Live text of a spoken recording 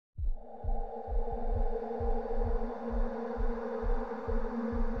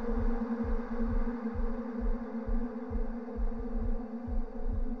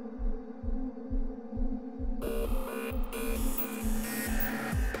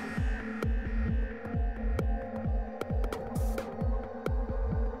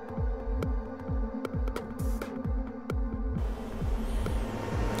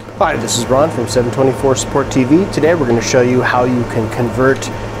Hi, this is Ron from 724 Support TV. Today we're going to show you how you can convert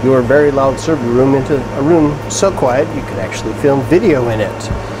your very loud server room into a room so quiet you can actually film video in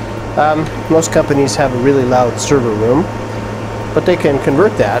it. Most companies have a really loud server room, but they can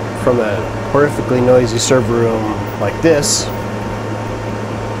convert that from a horrifically noisy server room like this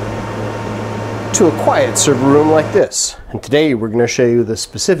to a quiet server room like this. And today we're going to show you the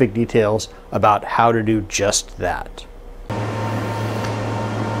specific details about how to do just that.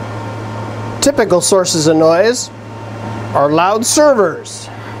 Typical sources of noise are loud servers.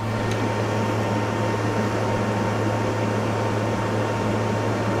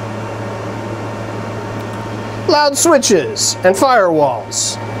 Loud switches and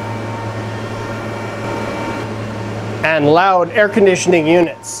firewalls. And loud air conditioning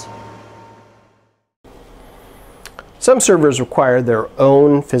units. Some servers require their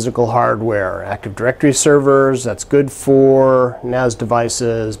own physical hardware. Active Directory servers, that's good for NAS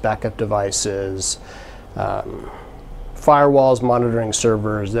devices, backup devices, firewalls, monitoring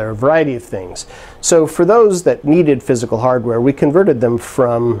servers. There are a variety of things. So for those that needed physical hardware, we converted them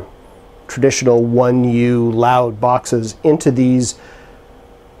from traditional 1U loud boxes into these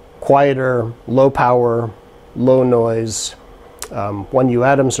quieter, low power, low noise 1U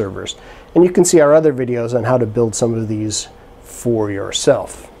Atom servers. And you can see our other videos on how to build some of these for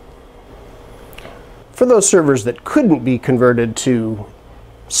yourself. For those servers that couldn't be converted to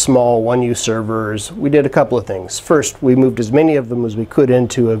small 1U servers, we did a couple of things. First, we moved as many of them as we could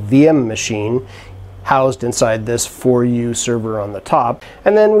into a VM machine housed inside this 4U server on the top.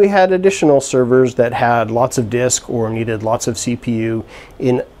 And then we had additional servers that had lots of disk or needed lots of CPU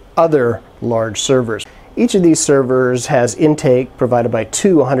in other large servers. Each of these servers has intake provided by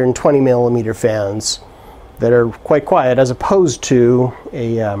two 120mm fans that are quite quiet, as opposed to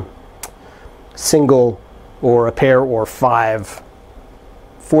a single or a pair or five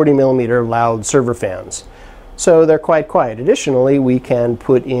 40mm loud server fans. So they're quite quiet. Additionally, we can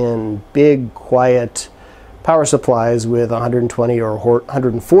put in big, quiet power supplies with 120 or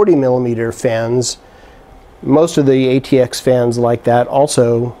 140mm fans. Most of the ATX fans like that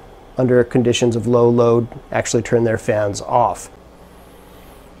also, under conditions of low load, actually turn their fans off.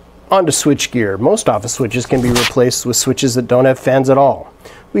 On to switch gear. Most office switches can be replaced with switches that don't have fans at all.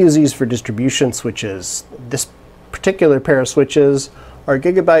 We use these for distribution switches. This particular pair of switches are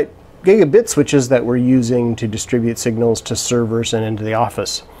gigabit switches that we're using to distribute signals to servers and into the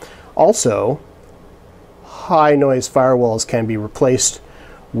office. Also, high noise firewalls can be replaced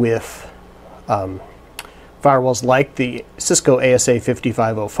with firewalls like the Cisco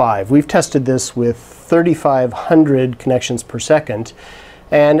ASA5505. We've tested this with 3,500 connections per second,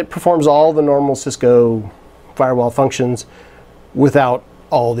 and it performs all the normal Cisco firewall functions without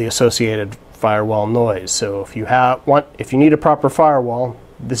all the associated firewall noise. So if you need a proper firewall,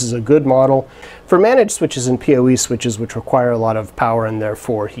 this is a good model. For managed switches and PoE switches, which require a lot of power and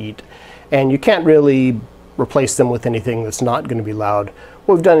therefore heat, and you can't really replace them with anything that's not going to be loud,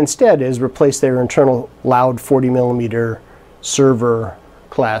 what we've done instead is replace their internal loud 40mm server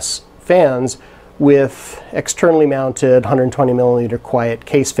class fans with externally mounted 120mm quiet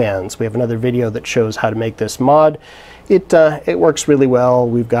case fans. We have another video that shows how to make this mod. It works really well.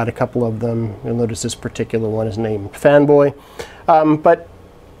 We've got a couple of them. You'll notice this particular one is named Fanboy, but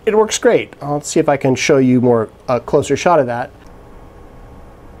it works great. I'll see if I can show you a closer shot of that.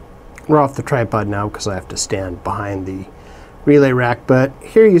 We're off the tripod now because I have to stand behind the relay rack, but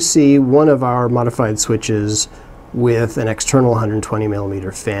here you see one of our modified switches with an external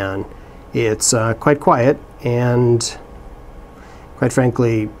 120mm fan. It's quite quiet, and quite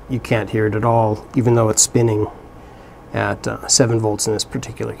frankly you can't hear it at all, even though it's spinning at 7 volts in this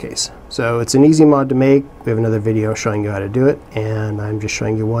particular case. So it's an easy mod to make. We have another video showing you how to do it, and I'm just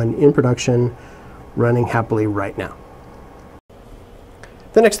showing you one in production running happily right now.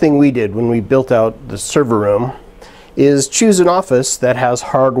 The next thing we did when we built out the server room is choose an office that has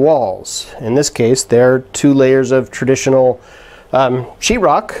hard walls. In this case, they're 2 layers of traditional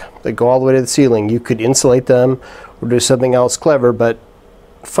sheetrock that go all the way to the ceiling. You could insulate them or do something else clever, but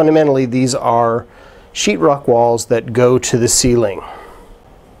fundamentally these are sheetrock walls that go to the ceiling.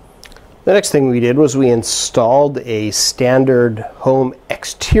 The next thing we did was we installed a standard home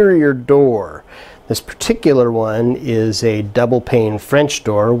exterior door. This particular one is a double pane French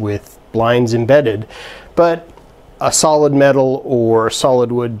door with blinds embedded, but a solid metal or solid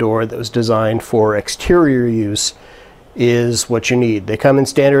wood door that was designed for exterior use is what you need. They come in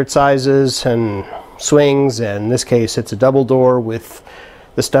standard sizes and swings, and in this case it's a double door with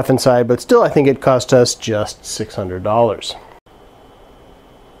the stuff inside, but still I think it cost us just $600.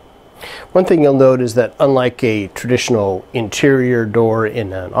 One thing you'll note is that unlike a traditional interior door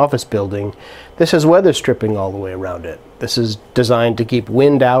in an office building, this has weather stripping all the way around it. This is designed to keep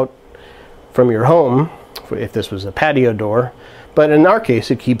wind out from your home, if this was a patio door, but in our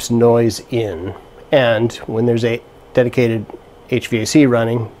case it keeps noise in. And when there's a dedicated HVAC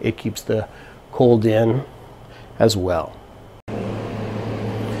running, it keeps the cold in as well.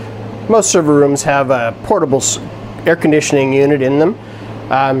 Most server rooms have a portable air conditioning unit in them.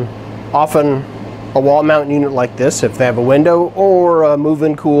 Often a wall mount unit like this if they have a window, or a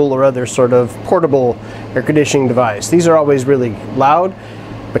move-in cool or other sort of portable air conditioning device. These are always really loud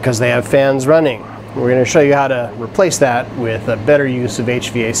because they have fans running. We're going to show you how to replace that with a better use of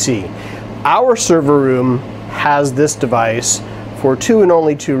HVAC. Our server room has this device for two and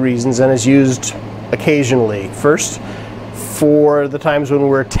only two reasons, and is used occasionally. First, for the times when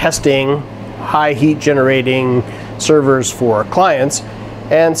we're testing high heat generating servers for clients,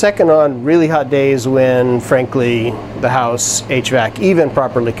 and second, on really hot days when, frankly, the house HVAC, even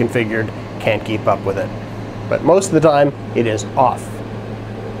properly configured, can't keep up with it. But most of the time, it is off.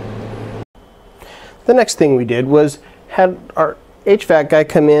 The next thing we did was had our HVAC guy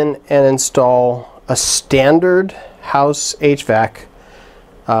come in and install a standard house HVAC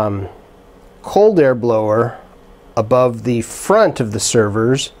cold air blower above the front of the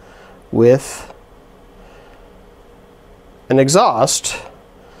servers with an exhaust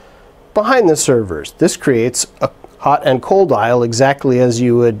behind the servers. This creates a hot and cold aisle exactly as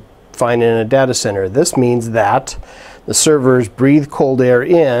you would find in a data center. This means that the servers breathe cold air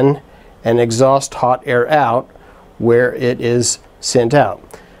in and exhaust hot air out where it is sent out.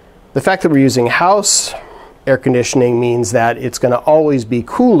 The fact that we're using house air conditioning means that it's going to always be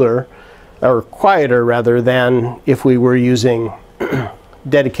cooler, or quieter rather, than if we were using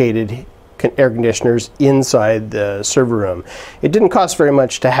dedicated air conditioners inside the server room. It didn't cost very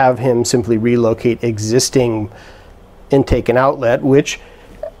much to have him simply relocate existing intake and outlet, which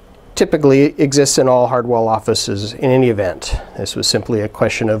typically exists in all hardwall offices in any event. This was simply a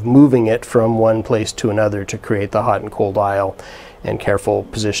question of moving it from one place to another to create the hot and cold aisle and careful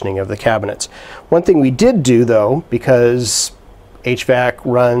positioning of the cabinets. One thing we did do, though, because HVAC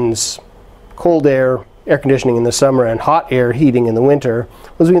runs cold air conditioning in the summer and hot air heating in the winter,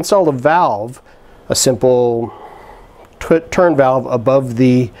 was we installed a valve, a simple turn valve above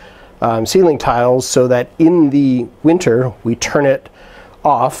the ceiling tiles, so that in the winter we turn it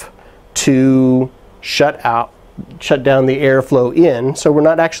off to shut down the airflow in, so we're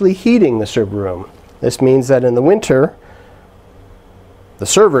not actually heating the server room. This means that in the winter the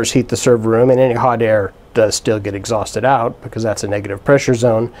servers heat the server room, and any hot air does still get exhausted out because that's a negative pressure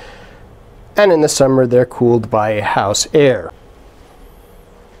zone. And in the summer, they're cooled by house air.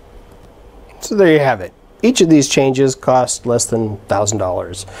 So there you have it. Each of these changes cost less than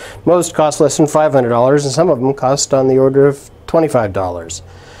 $1,000. Most cost less than $500, and some of them cost on the order of $25.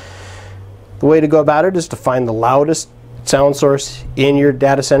 The way to go about it is to find the loudest sound source in your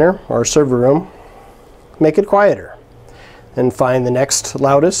data center or server room, make it quieter. Then find the next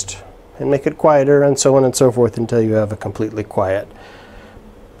loudest and make it quieter, and so on and so forth until you have a completely quiet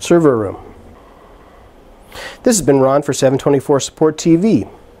server room. This has been Ron for 724 Support TV.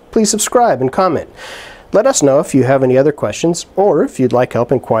 Please subscribe and comment. Let us know if you have any other questions or if you'd like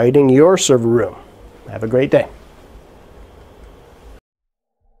help in quieting your server room. Have a great day.